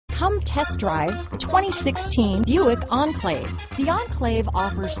Come test drive the 2016 Buick Enclave. The Enclave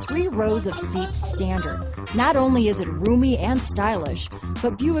offers 3 rows of seats standard. Not only is it roomy and stylish,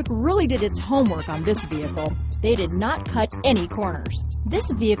 but Buick really did its homework on this vehicle. They did not cut any corners. This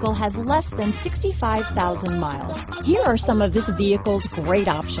vehicle has less than 65,000 miles. Here are some of this vehicle's great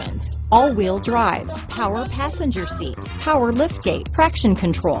options: all-wheel drive, power passenger seat, power liftgate, traction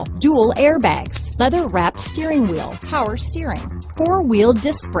control, dual airbags, leather-wrapped steering wheel, power steering, 4-wheel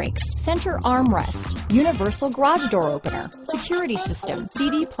disc brakes, center armrest, universal garage door opener, security system,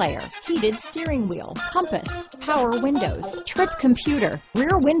 CD player, heated steering wheel, compass, power windows, trip computer,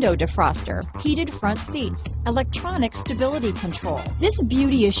 rear window defroster, heated front seats, electronic stability control. This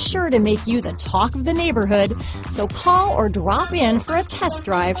beauty is sure to make you the talk of the neighborhood, so call or drop in for a test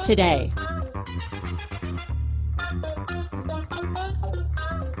drive today.